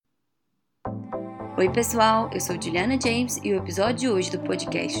Oi pessoal, eu sou Juliana James e o episódio de hoje do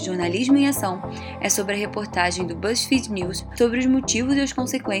podcast Jornalismo em Ação é sobre a reportagem do BuzzFeed News sobre os motivos e as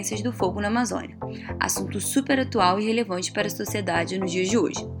consequências do fogo na Amazônia, assunto super atual e relevante para a sociedade nos dias de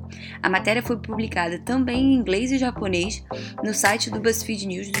hoje. A matéria foi publicada também em inglês e japonês no site do BuzzFeed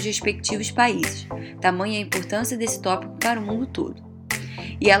News dos respectivos países, tamanha a importância desse tópico para o mundo todo.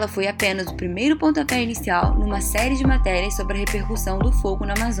 E ela foi apenas o primeiro pontapé inicial numa série de matérias sobre a repercussão do fogo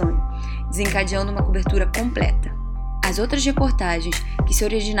na Amazônia, desencadeando uma cobertura completa. As outras reportagens, que se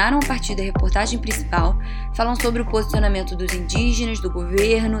originaram a partir da reportagem principal, falam sobre o posicionamento dos indígenas, do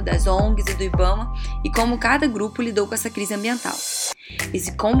governo, das ONGs e do IBAMA e como cada grupo lidou com essa crise ambiental.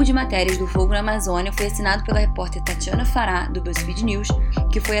 Esse combo de matérias do fogo na Amazônia foi assinado pela repórter Tatiana Fará, do BuzzFeed News,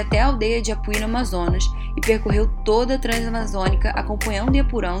 que foi até a aldeia de Apuí, no Amazonas, e percorreu toda a Transamazônica, acompanhando e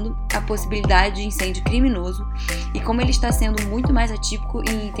apurando a possibilidade de incêndio criminoso e como ele está sendo muito mais atípico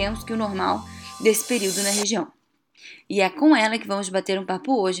e intenso que o normal desse período na região. E é com ela que vamos bater um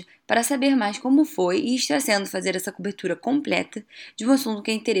papo hoje para saber mais como foi e está sendo fazer essa cobertura completa de um assunto que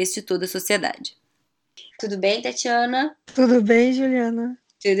é interesse de toda a sociedade. Tudo bem, Tatiana? Tudo bem, Juliana?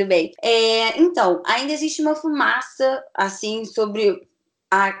 Tudo bem. Então, ainda existe uma fumaça, assim, sobre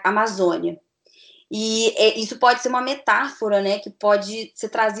a Amazônia. E isso pode ser uma metáfora, né, que pode ser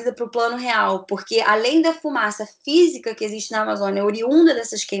trazida para o plano real, porque além da fumaça física que existe na Amazônia, oriunda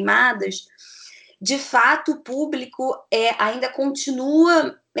dessas queimadas, de fato, o público ainda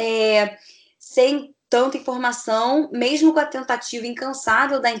continua sem tanta informação, mesmo com a tentativa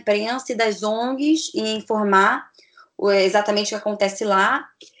incansável da imprensa e das ONGs em informar exatamente o que acontece lá,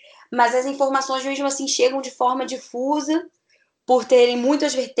 mas as informações mesmo assim chegam de forma difusa, por terem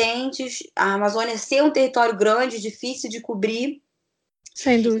muitas vertentes, a Amazônia ser um território grande, difícil de cobrir.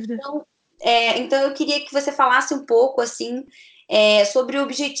 Sem dúvida. Então eu queria que você falasse um pouco assim sobre o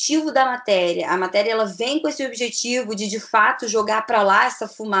objetivo da matéria. A matéria ela vem com esse objetivo de fato jogar para lá essa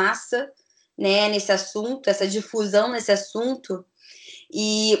fumaça, né, nesse assunto, essa difusão nesse assunto.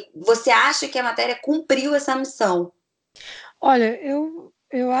 E você acha que a matéria cumpriu essa missão? Olha,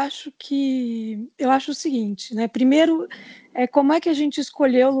 eu acho o seguinte, né? Primeiro, como é que a gente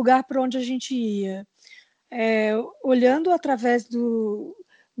escolheu o lugar para onde a gente ia? Olhando através do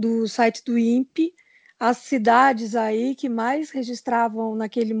site do INPE, as cidades aí que mais registravam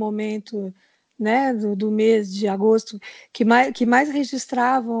naquele momento, né, do mês de agosto, que mais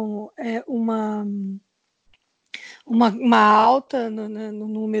registravam uma alta no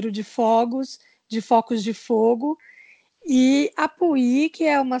número de focos de fogo, e Apuí, que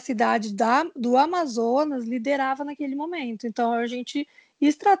é uma cidade do Amazonas, liderava naquele momento. Então, a gente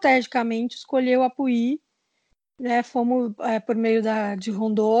estrategicamente escolheu Apuí, né? Fomos por meio de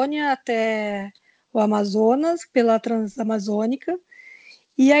Rondônia até o Amazonas, pela Transamazônica,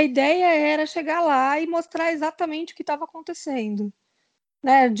 e a ideia era chegar lá e mostrar exatamente o que estava acontecendo,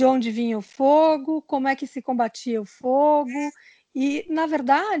 né? De onde vinha o fogo, como é que se combatia o fogo, e, na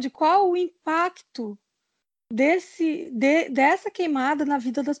verdade, qual o impacto dessa queimada na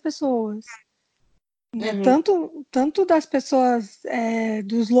vida das pessoas. Né? Tanto das pessoas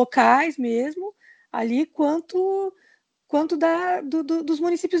dos locais mesmo, ali, quanto dos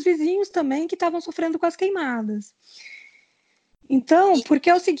municípios vizinhos também que estavam sofrendo com as queimadas. Então, porque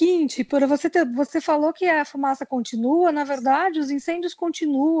é o seguinte, você falou que a fumaça continua, na verdade, os incêndios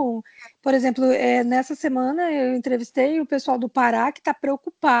continuam. Por exemplo, nessa semana eu entrevistei o pessoal do Pará que está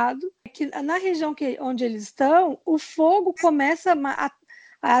preocupado que na região onde eles estão, o fogo começa,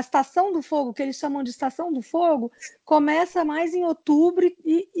 a estação do fogo, que eles chamam de estação do fogo, começa mais em outubro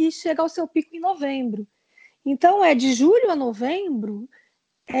e chega ao seu pico em novembro. Então, de julho a novembro,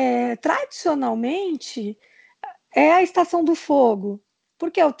 tradicionalmente, é a estação do fogo,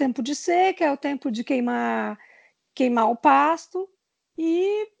 porque é o tempo de seca, é o tempo de queimar o pasto,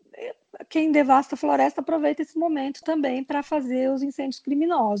 e quem devasta a floresta aproveita esse momento também para fazer os incêndios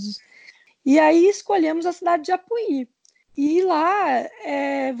criminosos. E aí escolhemos a cidade de Apuí. E lá,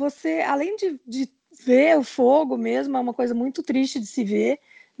 você, além de ver o fogo mesmo, é uma coisa muito triste de se ver,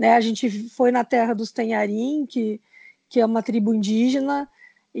 né? A gente foi na terra dos Tenharim, que é uma tribo indígena,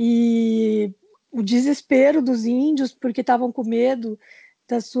 e o desespero dos índios, porque estavam com medo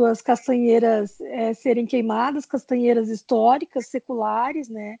das suas castanheiras serem queimadas, castanheiras históricas, seculares,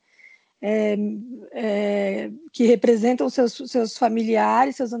 né? Que representam seus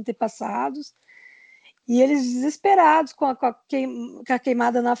familiares, seus antepassados, e eles desesperados com a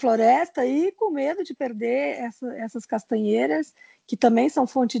queimada na floresta e com medo de perder essas castanheiras, que também são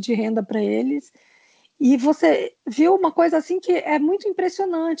fonte de renda para eles. E você viu uma coisa assim que é muito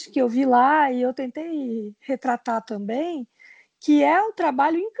impressionante, que eu vi lá e eu tentei retratar também, que é o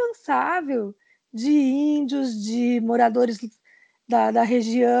trabalho incansável de índios, de moradores da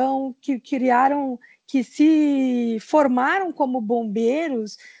região que se formaram como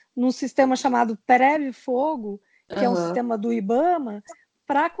bombeiros num sistema chamado Preve Fogo, que é um sistema do IBAMA,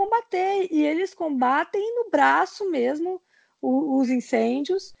 para combater. E eles combatem no braço mesmo os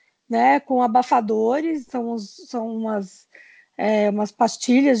incêndios, né, com abafadores, são umas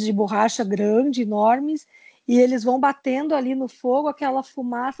pastilhas de borracha grande, enormes, e eles vão batendo ali no fogo, aquela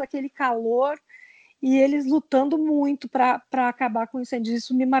fumaça, aquele calor, e eles lutando muito para acabar com o incêndio.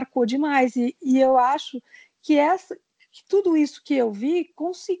 Isso me marcou demais. E eu acho que tudo isso que eu vi,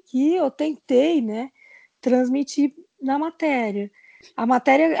 eu tentei, né, transmitir na matéria. A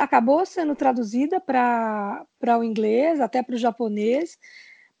matéria acabou sendo traduzida para o inglês, até para o japonês,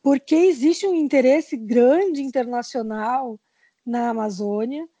 porque existe um interesse grande internacional na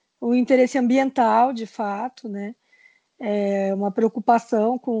Amazônia, um interesse ambiental, de fato, né? É uma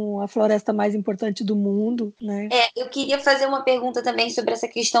preocupação com a floresta mais importante do mundo, né? Eu queria fazer uma pergunta também sobre essa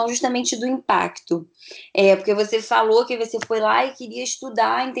questão justamente do impacto. Porque você falou que você foi lá e queria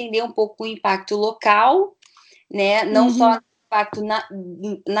estudar, entender um pouco o impacto local, né? Não só o impacto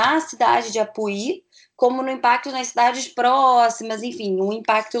na cidade de Apuí, como no impacto nas cidades próximas, enfim, um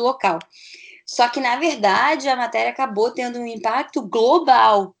impacto local. Só que, na verdade, a matéria acabou tendo um impacto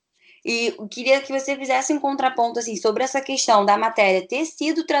global. E eu queria que você fizesse um contraponto assim, sobre essa questão da matéria ter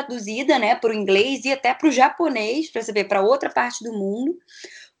sido traduzida, né, para o inglês e até para o japonês, para saber, para outra parte do mundo,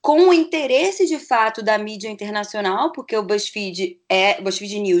 com o interesse de fato da mídia internacional, porque o BuzzFeed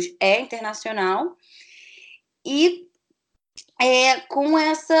News é internacional, e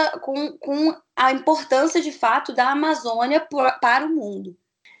com a importância de fato da Amazônia para o mundo.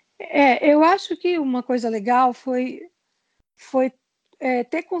 Eu acho que uma coisa legal foi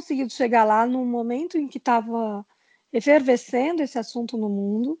ter conseguido chegar lá no momento em que estava efervescendo esse assunto no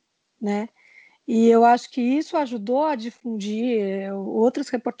mundo, né? E eu acho que isso ajudou a difundir. Outras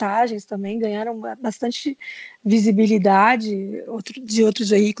reportagens também ganharam bastante visibilidade de outros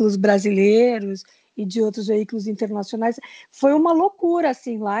veículos brasileiros e de outros veículos internacionais. Foi uma loucura,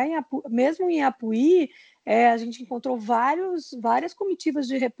 assim, lá mesmo em Apuí, a gente encontrou várias comitivas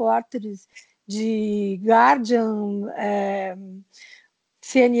de repórteres de Guardian,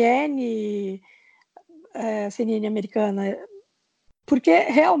 CNN, CNN americana, porque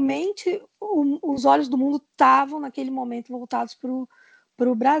realmente os olhos do mundo estavam naquele momento voltados para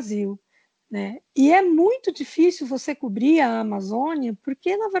o Brasil, né? E é muito difícil você cobrir a Amazônia,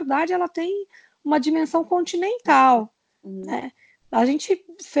 porque na verdade ela tem uma dimensão continental, né? A gente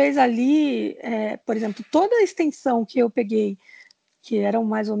fez ali, por exemplo, toda a extensão que eu peguei, que eram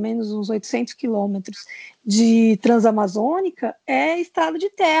mais ou menos uns 800 quilômetros de Transamazônica, é estrada de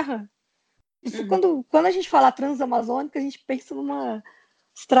terra. Isso, quando a gente fala Transamazônica, a gente pensa numa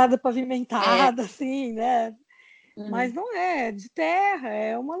estrada pavimentada, assim, né? Mas não é, de terra,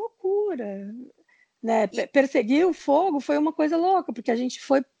 é uma loucura. Né? Perseguir o fogo foi uma coisa louca, porque a gente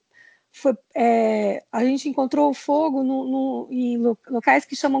a gente encontrou o fogo em locais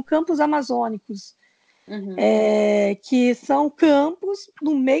que chamam campos amazônicos, que são campos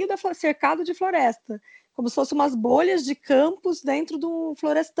no meio cercado de floresta, como se fossem umas bolhas de campos dentro do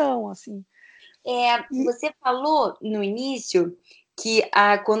florestão, assim. Você falou no início que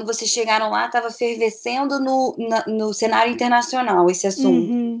quando vocês chegaram lá estava fervescendo no cenário internacional esse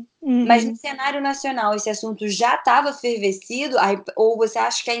assunto. Mas no cenário nacional esse assunto já estava fervescido? Ou você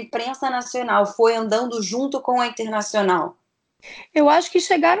acha que a imprensa nacional foi andando junto com a internacional? Eu acho que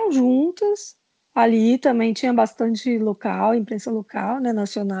chegaram juntas. Ali também tinha bastante imprensa local, né,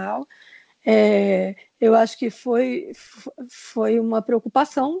 nacional. Eu acho que foi uma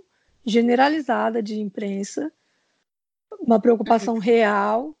preocupação generalizada de imprensa, uma preocupação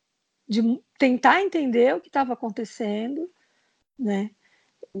real de tentar entender o que estava acontecendo, né?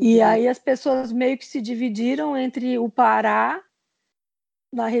 E aí as pessoas meio que se dividiram entre o Pará,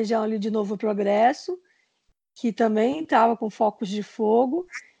 na região ali de Novo Progresso, que também estava com focos de fogo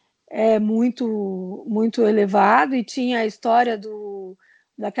muito, muito elevado, e tinha a história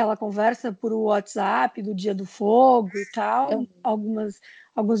daquela conversa por WhatsApp do Dia do Fogo e tal.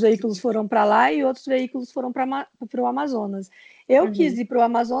 Alguns veículos foram para lá e outros veículos foram para o Amazonas. Eu quis ir para o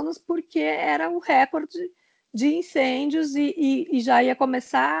Amazonas porque era o recorde de incêndios e já ia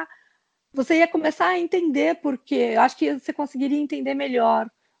começar. Você ia começar a entender porque acho que você conseguiria entender melhor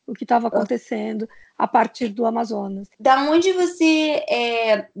o que estava acontecendo a partir do Amazonas. Da onde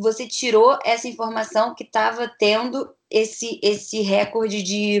você tirou essa informação que estava tendo esse recorde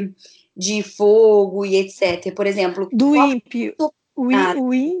de fogo e etc? Por exemplo, do INPE.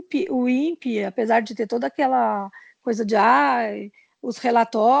 O INPE, apesar de ter toda aquela coisa de os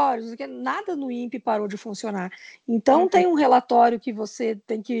relatórios, nada no INPE parou de funcionar. Então, tem um relatório que você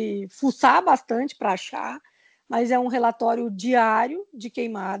tem que fuçar bastante para achar, mas é um relatório diário de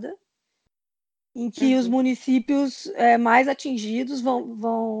queimada, em que os municípios mais atingidos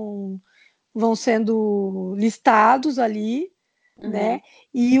vão sendo listados ali, né?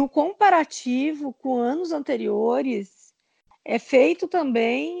 E o comparativo com anos anteriores é feito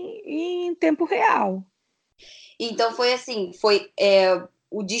também em tempo real. Então foi assim,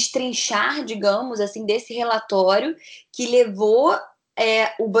 o destrinchar, digamos assim, desse relatório que levou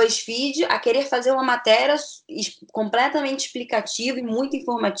o BuzzFeed a querer fazer uma matéria completamente explicativa e muito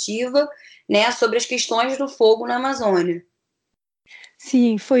informativa, né, sobre as questões do fogo na Amazônia.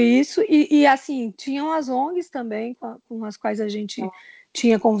 Sim, foi isso. E assim, tinham as ONGs também, com as quais a gente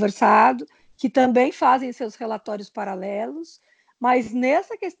tinha conversado, que também fazem seus relatórios paralelos, mas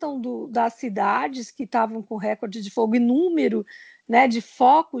nessa questão das cidades que estavam com recorde de fogo e número, né, de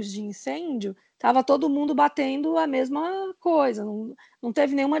focos de incêndio, estava todo mundo batendo a mesma coisa, não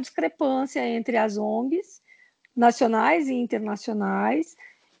teve nenhuma discrepância entre as ONGs nacionais e internacionais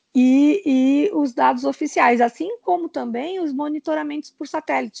e os dados oficiais, assim como também os monitoramentos por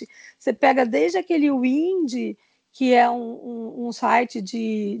satélite. Você pega desde aquele WIND, que é um site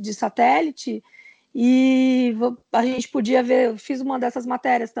de satélite, e a gente podia ver, eu fiz uma dessas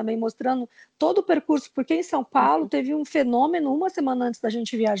matérias também mostrando todo o percurso, porque em São Paulo teve um fenômeno uma semana antes da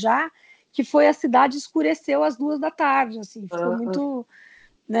gente viajar, que foi a cidade escureceu às 2 da tarde, assim, ficou muito,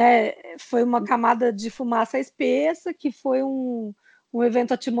 né, foi uma camada de fumaça espessa, que foi um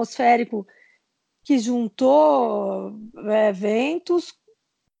evento atmosférico que juntou ventos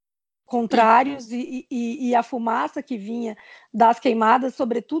contrários e a fumaça que vinha das queimadas,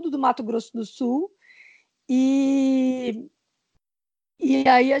 sobretudo do Mato Grosso do Sul, e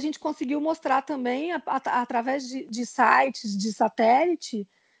aí a gente conseguiu mostrar também, através de sites de satélite,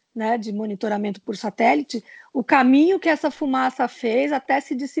 né, de monitoramento por satélite, o caminho que essa fumaça fez até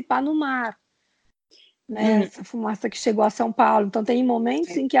se dissipar no mar. Né, essa fumaça que chegou a São Paulo. Então, tem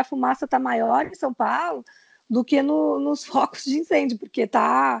momentos em que a fumaça está maior em São Paulo do que nos focos de incêndio, porque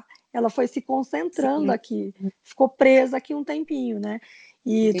ela foi se concentrando aqui, ficou presa aqui um tempinho, né?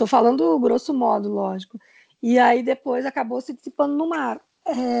 E estou falando grosso modo, lógico. E aí depois acabou se dissipando no mar.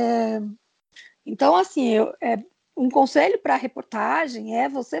 Então, assim, um conselho para a reportagem é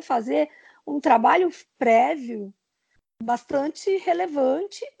você fazer um trabalho prévio bastante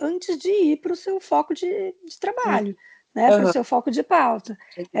relevante antes de ir para o seu foco de trabalho, né? Para o seu foco de pauta.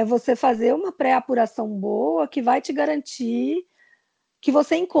 É você fazer uma pré-apuração boa que vai te garantir que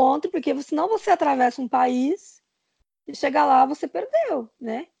você encontre, porque senão você atravessa um país e chega lá, você perdeu,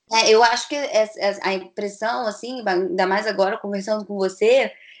 né? Eu acho que a impressão, assim, ainda mais agora conversando com você,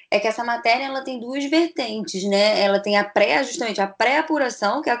 é que essa matéria ela tem duas vertentes, né? Ela tem justamente a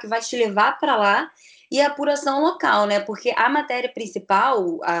pré-apuração, que é o que vai te levar para lá, e a apuração local, né? Porque a matéria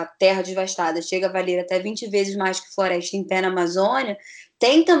principal, a terra devastada, chega a valer até 20 vezes mais que floresta em pé na Amazônia,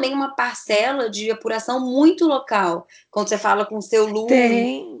 tem também uma parcela de apuração muito local. Quando você fala com o seu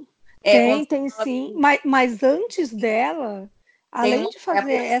Lume. Tem sim. Mas antes dela, além de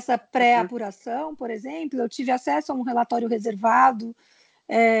fazer essa pré-apuração, por exemplo, eu tive acesso a um relatório reservado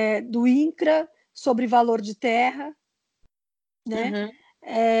do INCRA sobre valor de terra, né?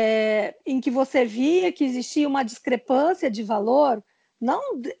 Em que você via que existia uma discrepância de valor,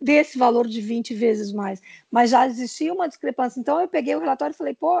 não desse valor de 20 vezes mais, mas já existia uma discrepância. Então, eu peguei o relatório e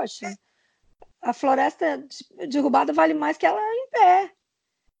falei, poxa, a floresta derrubada vale mais que ela em pé.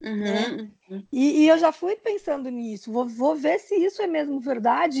 Né? E eu já fui pensando nisso, vou ver se isso é mesmo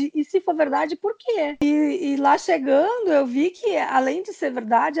verdade, e se for verdade, por quê? E lá chegando, eu vi que, além de ser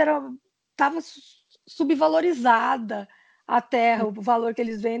verdade, estava subvalorizada a terra, o valor que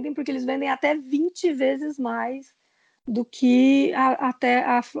eles vendem, porque eles vendem até 20 vezes mais do que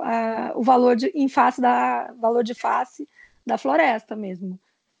o valor valor de face da floresta mesmo.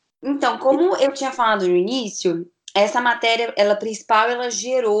 Então, como eu tinha falado no início, essa matéria, ela principal, ela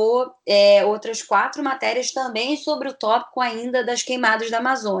gerou outras 4 matérias também sobre o tópico ainda das queimadas da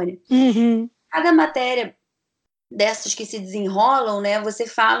Amazônia. Cada matéria dessas que se desenrolam, né, você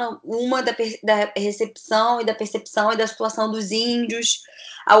fala uma da recepção e da percepção e da situação dos índios,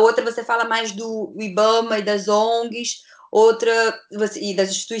 a outra você fala mais do IBAMA e das ONGs, outra e das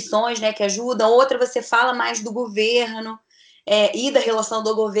instituições, né, que ajudam, outra você fala mais do governo, e da relação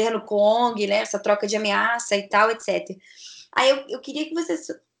do governo com a ONG, né, essa troca de ameaça e tal, etc. Aí eu queria que você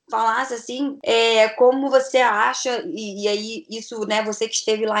falasse assim, como você acha, e aí isso, né, você que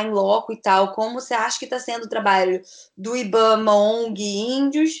esteve lá em loco e tal, como você acha que está sendo o trabalho do IBAMA, ONG,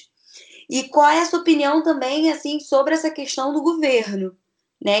 Índios, E qual é a sua opinião também, assim, sobre essa questão do governo,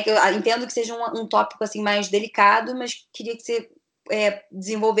 né? Que eu entendo que seja um tópico, assim, mais delicado, mas queria que você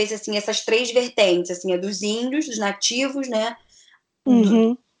desenvolvesse, assim, essas 3 vertentes, assim, a dos índios, dos nativos, né?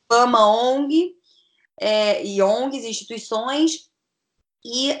 Do IBAMA, ONG, e ONGs, instituições,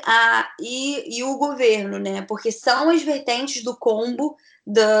 e o governo, né? Porque são as vertentes do combo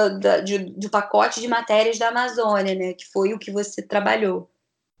do pacote de matérias da Amazônia, né? Que foi o que você trabalhou.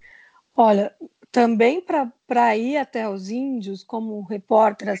 Olha, também para ir até os índios, como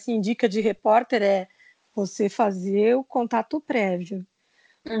repórter, assim, dica de repórter é você fazer o contato prévio.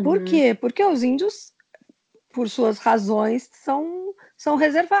 Por quê? Porque os índios, por suas razões, são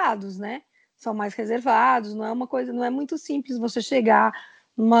reservados, né? São mais reservados, não é uma coisa, não é muito simples você chegar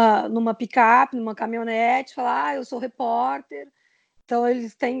numa picape, numa caminhonete, falar, eu sou repórter. Então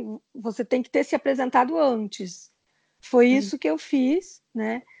você tem que ter se apresentado antes. Foi isso que eu fiz,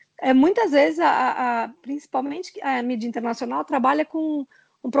 né? Muitas vezes, principalmente a mídia internacional trabalha com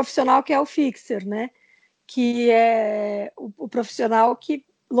um profissional que é o fixer, né? Que é o profissional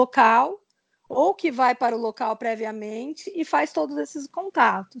local ou que vai para o local previamente e faz todos esses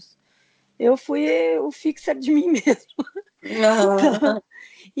contatos. Eu fui o fixer de mim mesmo.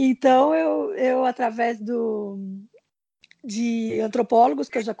 Então eu através de antropólogos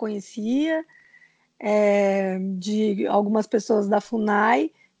que eu já conhecia, de algumas pessoas da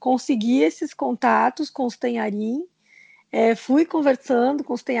FUNAI, consegui esses contatos com os Tenharim, fui conversando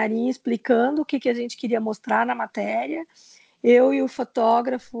com os Tenharim, explicando o que a gente queria mostrar na matéria. Eu e o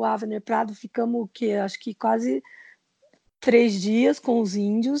fotógrafo Avner Prado ficamos, acho que quase 3 dias com os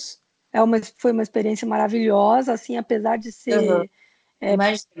índios. Foi uma experiência maravilhosa, assim, apesar de ser...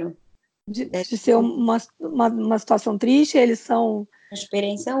 Imagino. De ser uma situação triste, eles são... Uma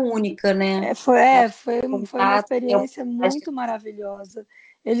experiência única, né? Foi uma experiência muito maravilhosa.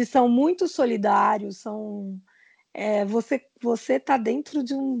 Eles são muito solidários, você está dentro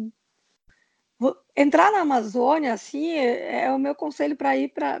de um... Entrar na Amazônia, assim, é o meu conselho para ir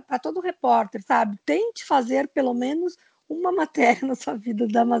para todo repórter, sabe? Tente fazer pelo menos uma matéria na sua vida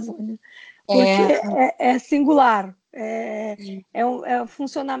da Amazônia, porque é singular, é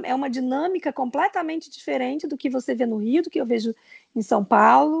uma dinâmica completamente diferente do que você vê no Rio, do que eu vejo em São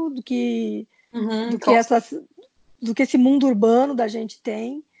Paulo, do que esse mundo urbano da gente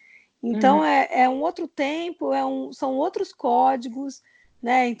tem. Então, é um outro tempo, são outros códigos,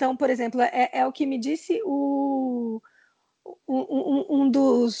 né? Então, por exemplo, é o que me disse um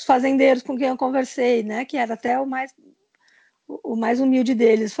dos fazendeiros com quem eu conversei, né? Que era até o mais humilde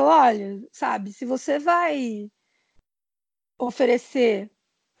deles. Falou, olha, sabe, se você vai oferecer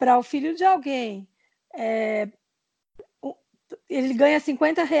para o filho de alguém, ele ganha R$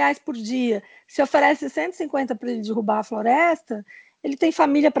 50 por dia, se oferece 150 para ele derrubar a floresta, ele tem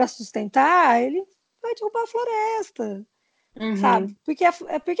família para sustentar, ele vai derrubar a floresta, sabe? Porque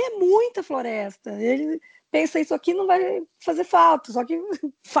é muita floresta. Ele pensa, isso aqui não vai fazer falta, só que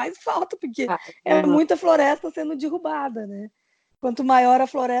faz falta, porque é muita floresta sendo derrubada, né? Quanto maior a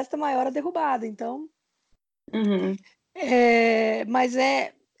floresta, maior a derrubada. Então, mas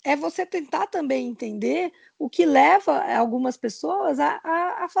é você tentar também entender o que leva algumas pessoas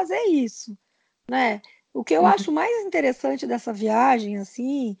a fazer isso, né? O que eu acho mais interessante dessa viagem,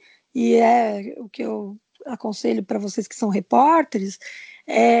 assim, e é o que eu aconselho para vocês que são repórteres,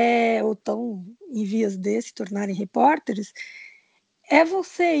 ou estão em vias de se tornarem repórteres, é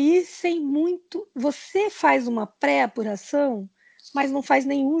você ir sem muito... Você faz uma pré-apuração, mas não faz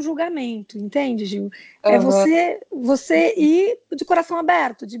nenhum julgamento, entende, Gil? É você ir de coração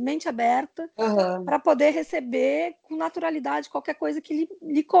aberto, de mente aberta, para poder receber com naturalidade qualquer coisa que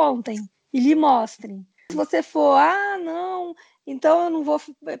lhe contem e lhe mostrem. Se você for, não, então eu não vou,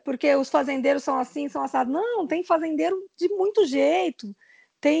 porque os fazendeiros são assim, são assados. Não, tem fazendeiro de muito jeito.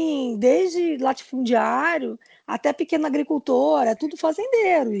 Tem desde latifundiário até pequeno agricultor, é tudo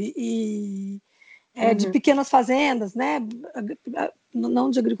fazendeiro. De pequenas fazendas, né? Não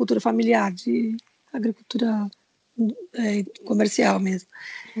de agricultura familiar, de agricultura comercial mesmo.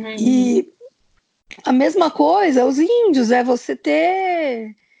 E a mesma coisa, os índios, é você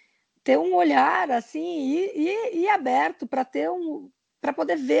ter um olhar assim e aberto para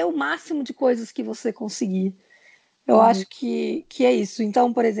poder ver o máximo de coisas que você conseguir. Eu acho que é isso.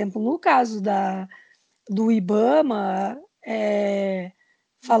 Então, por exemplo, no caso do IBAMA,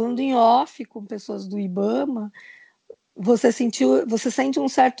 falando em off com pessoas do IBAMA, você sente um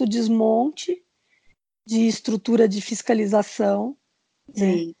certo desmonte de estrutura de fiscalização,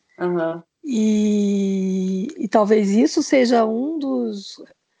 sim, né? E talvez isso seja um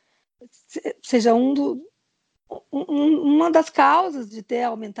uma das causas de ter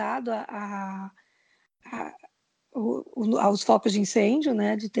aumentado os focos de incêndio,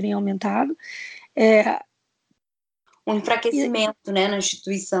 né, de terem aumentado, um enfraquecimento, né, na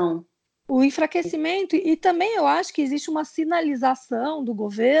instituição. O enfraquecimento, e também eu acho que existe uma sinalização do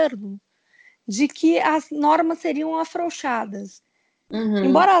governo de que as normas seriam afrouxadas.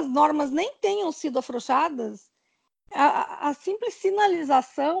 Embora as normas nem tenham sido afrouxadas, a simples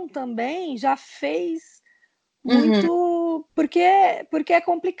sinalização também já fez muito, porque é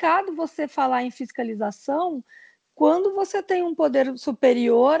complicado você falar em fiscalização quando você tem um poder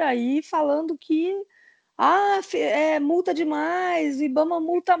superior aí falando que multa demais, o IBAMA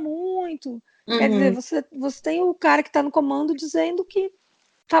multa muito. Quer dizer, você tem o cara que está no comando dizendo que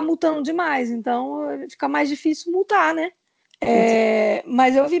está multando demais, então fica mais difícil multar, né?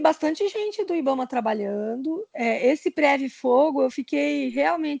 Mas eu vi bastante gente do IBAMA trabalhando. Esse Preve Fogo, eu fiquei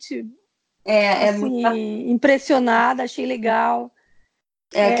realmente impressionada, achei legal.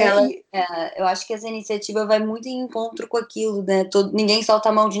 Eu acho que essa iniciativa vai muito em encontro com aquilo, né? Ninguém solta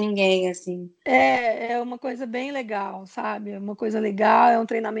a mão de ninguém, assim. É uma coisa bem legal, sabe? É uma coisa legal, é um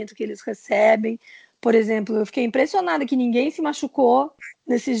treinamento que eles recebem. Por exemplo, eu fiquei impressionada que ninguém se machucou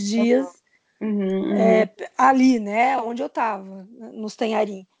nesses dias ali, né? Onde eu estava, nos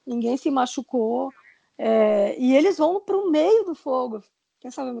Tenharim. Ninguém se machucou. E eles vão para o meio do fogo.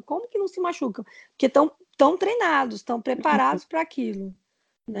 Quer saber como que não se machucam? Porque estão treinados, estão preparados para aquilo,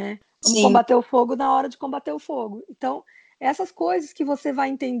 né? Vamos combater o fogo na hora de combater o fogo. Então, essas coisas que você vai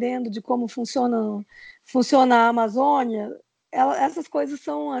entendendo de como funciona a Amazônia, essas coisas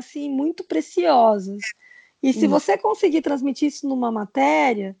são assim muito preciosas. E se você conseguir transmitir isso numa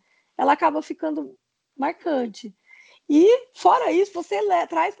matéria, ela acaba ficando marcante. E fora isso, você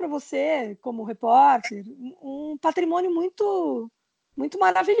traz para você, como repórter, um patrimônio muito muito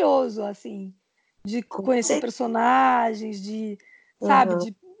maravilhoso, assim, de conhecer personagens,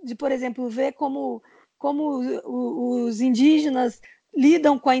 sabe, de, por exemplo, ver como os indígenas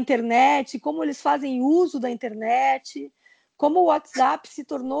lidam com a internet, como eles fazem uso da internet, como o WhatsApp se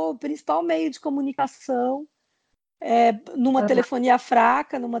tornou o principal meio de comunicação numa telefonia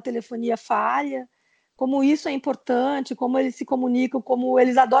fraca, numa telefonia falha, como isso é importante, como eles se comunicam, como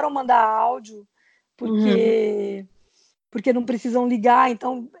eles adoram mandar áudio, porque não precisam ligar,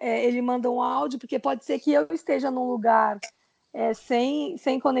 então ele manda um áudio, porque pode ser que eu esteja num lugar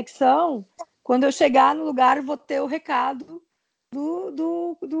sem conexão, quando eu chegar no lugar eu vou ter o recado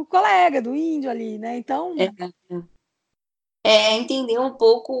do colega, do índio ali, né? Então... entender um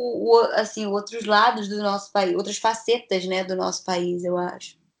pouco assim, outros lados do nosso país, outras facetas, né, do nosso país, eu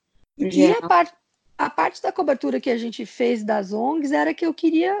acho. E a parte da cobertura que a gente fez das ONGs era que eu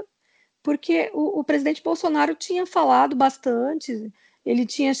queria, porque o presidente Bolsonaro tinha falado bastante, ele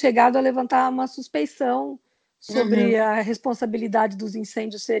tinha chegado a levantar uma suspeição sobre a responsabilidade dos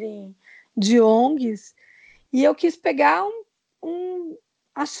incêndios serem de ONGs, e eu quis pegar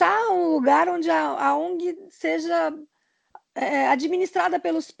achar um lugar onde a ONG seja administrada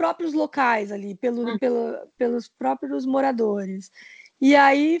pelos próprios locais ali, pelos próprios moradores. E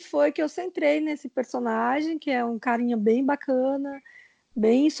aí foi que eu centrei nesse personagem, que é um carinha bem bacana,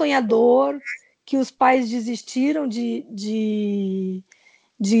 bem sonhador, que os pais desistiram de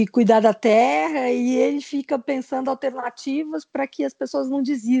cuidar da terra e ele fica pensando alternativas para que as pessoas não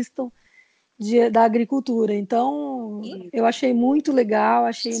desistam da agricultura. Então, eu achei muito legal,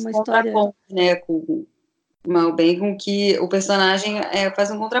 achei uma história... Né, bem com que o personagem faz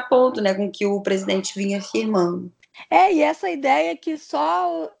um contraponto, né, com o que o presidente vinha afirmando. E essa ideia que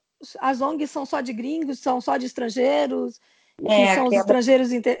só as ONGs são só de gringos, são só de estrangeiros, que são os estrangeiros...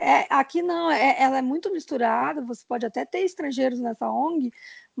 aqui não, ela é muito misturada, você pode até ter estrangeiros nessa ONG,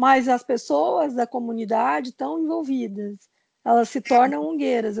 mas as pessoas da comunidade estão envolvidas, elas se tornam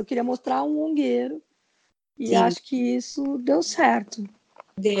ongueiras. Eu queria mostrar um ongueiro, e acho que isso deu certo.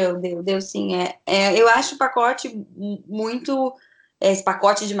 Deu sim. Eu acho o pacote muito... Esse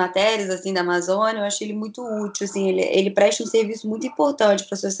pacote de matérias assim da Amazônia, eu acho ele muito útil, assim, ele presta um serviço muito importante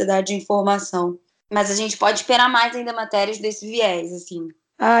para a sociedade de informação. Mas a gente pode esperar mais ainda matérias desse viés, assim.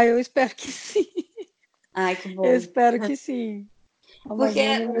 Eu espero que sim. Ai, que bom. Eu espero que sim. Porque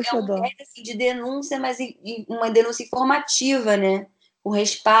é um viés assim, de denúncia, mas uma denúncia informativa, né? Com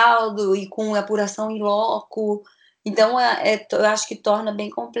respaldo e com apuração em loco. Então, eu acho que torna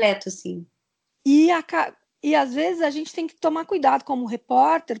bem completo, assim. E às vezes a gente tem que tomar cuidado como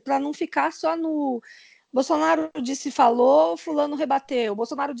repórter para não ficar só no Bolsonaro disse e falou, fulano rebateu.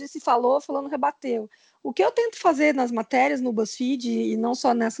 Bolsonaro disse e falou, fulano rebateu. O que eu tento fazer nas matérias no BuzzFeed, e não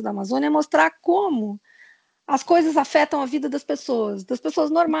só nessa da Amazônia, é mostrar como as coisas afetam a vida das pessoas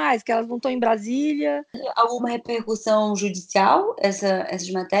normais, que elas não estão em Brasília. Alguma repercussão judicial essas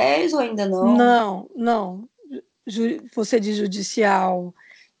matérias ou ainda não? Não. Você diz judicial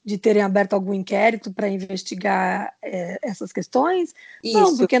de terem aberto algum inquérito para investigar essas questões? Isso.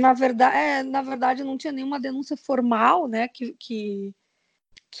 Não, porque na verdade não tinha nenhuma denúncia formal, né?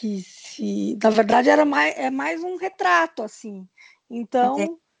 Na verdade é mais um retrato, assim.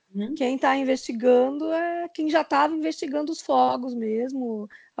 Então, quem está investigando é quem já estava investigando os fogos mesmo,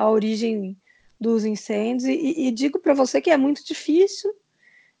 a origem dos incêndios. E digo para você que é muito difícil,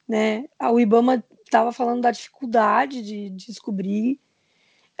 né? O IBAMA estava falando da dificuldade de descobrir.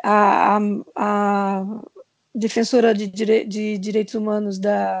 A defensora de direitos humanos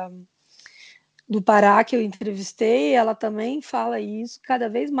do Pará, que eu entrevistei, ela também fala isso, cada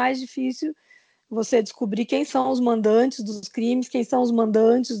vez mais difícil você descobrir quem são os mandantes dos crimes, quem são os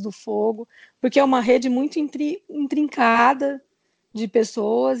mandantes do fogo, porque é uma rede muito intrincada de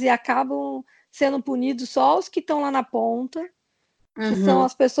pessoas e acabam sendo punidos só os que estão lá na ponta, que são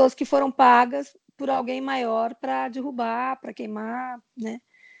as pessoas que foram pagas por alguém maior para derrubar, para queimar, né?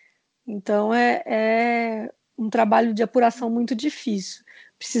 Então é um trabalho de apuração muito difícil.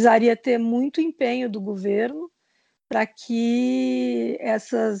 Precisaria ter muito empenho do governo para que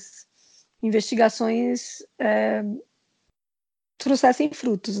essas investigações trouxessem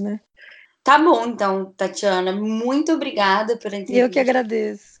frutos, né? Tá bom, então, Tatiana. Muito obrigada por entrevista. Eu que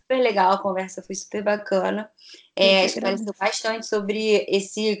agradeço. Super legal, a conversa foi super bacana. Esclareceu bastante sobre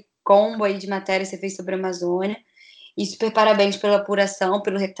esse combo aí de matéria que você fez sobre a Amazônia. E super parabéns pela apuração,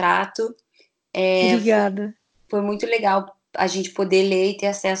 pelo retrato. Obrigada. Foi muito legal a gente poder ler e ter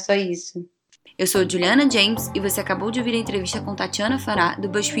acesso a isso. Eu sou Juliana James e você acabou de ouvir a entrevista com Tatiana Fará, do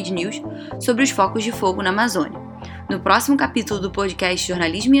BuzzFeed News, sobre os focos de fogo na Amazônia. No próximo capítulo do podcast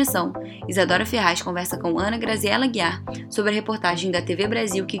Jornalismo em Ação, Isadora Ferraz conversa com Ana Graziela Guiar sobre a reportagem da TV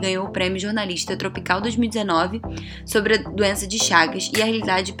Brasil que ganhou o Prêmio Jornalista Tropical 2019 sobre a doença de Chagas e a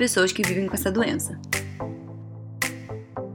realidade de pessoas que vivem com essa doença.